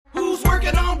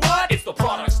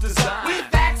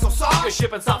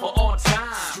shipping software on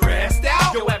time. Stressed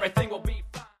out? Yo, everything will be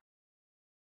fine.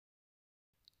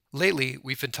 Lately,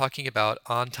 we've been talking about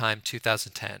OnTime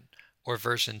 2010, or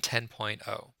version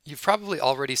 10.0. You've probably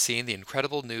already seen the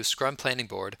incredible new Scrum Planning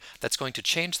Board that's going to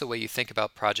change the way you think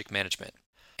about project management,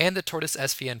 and the Tortoise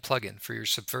SVN plugin for your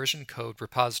Subversion code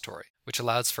repository, which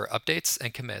allows for updates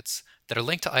and commits that are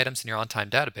linked to items in your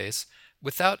OnTime database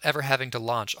without ever having to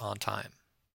launch OnTime.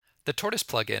 The Tortoise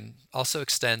plugin also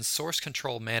extends source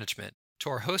control management to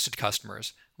our hosted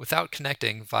customers without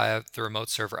connecting via the remote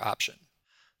server option.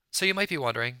 So you might be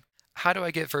wondering, how do I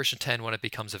get version 10 when it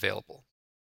becomes available?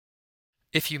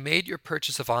 If you made your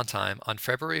purchase of OnTime on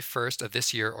February 1st of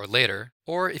this year or later,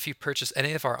 or if you purchase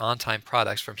any of our OnTime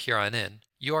products from here on in,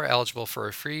 you are eligible for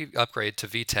a free upgrade to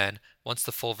V10 once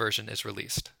the full version is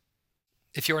released.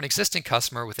 If you're an existing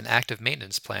customer with an active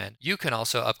maintenance plan, you can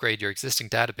also upgrade your existing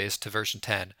database to version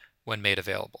 10 when made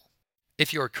available.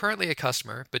 If you are currently a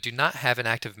customer but do not have an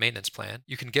active maintenance plan,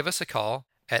 you can give us a call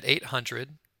at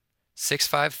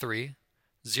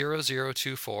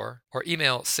 800-653-0024 or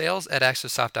email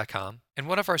sales@axosoft.com, and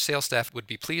one of our sales staff would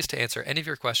be pleased to answer any of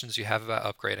your questions you have about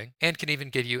upgrading and can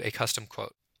even give you a custom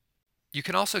quote. You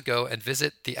can also go and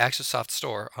visit the Axosoft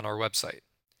store on our website.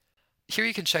 Here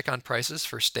you can check on prices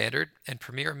for standard and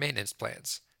premier maintenance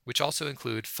plans, which also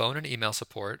include phone and email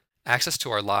support, access to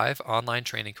our live online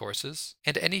training courses,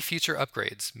 and any future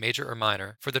upgrades, major or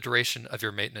minor, for the duration of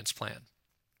your maintenance plan.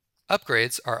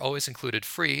 Upgrades are always included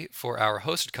free for our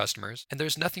hosted customers, and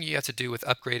there's nothing you have to do with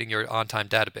upgrading your OnTime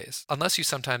database, unless you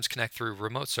sometimes connect through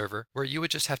remote server, where you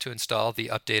would just have to install the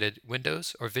updated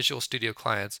Windows or Visual Studio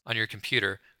clients on your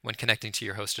computer when connecting to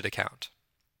your hosted account.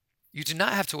 You do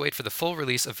not have to wait for the full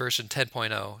release of version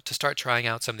 10.0 to start trying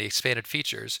out some of the expanded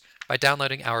features by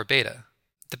downloading our beta.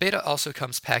 The beta also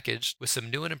comes packaged with some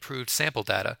new and improved sample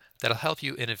data that'll help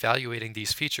you in evaluating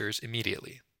these features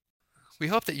immediately. We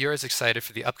hope that you're as excited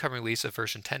for the upcoming release of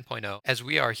version 10.0 as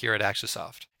we are here at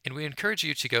Axosoft, and we encourage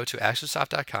you to go to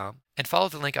axosoft.com and follow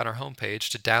the link on our homepage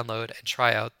to download and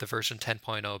try out the version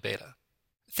 10.0 beta.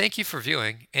 Thank you for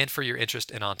viewing and for your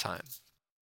interest in OnTime.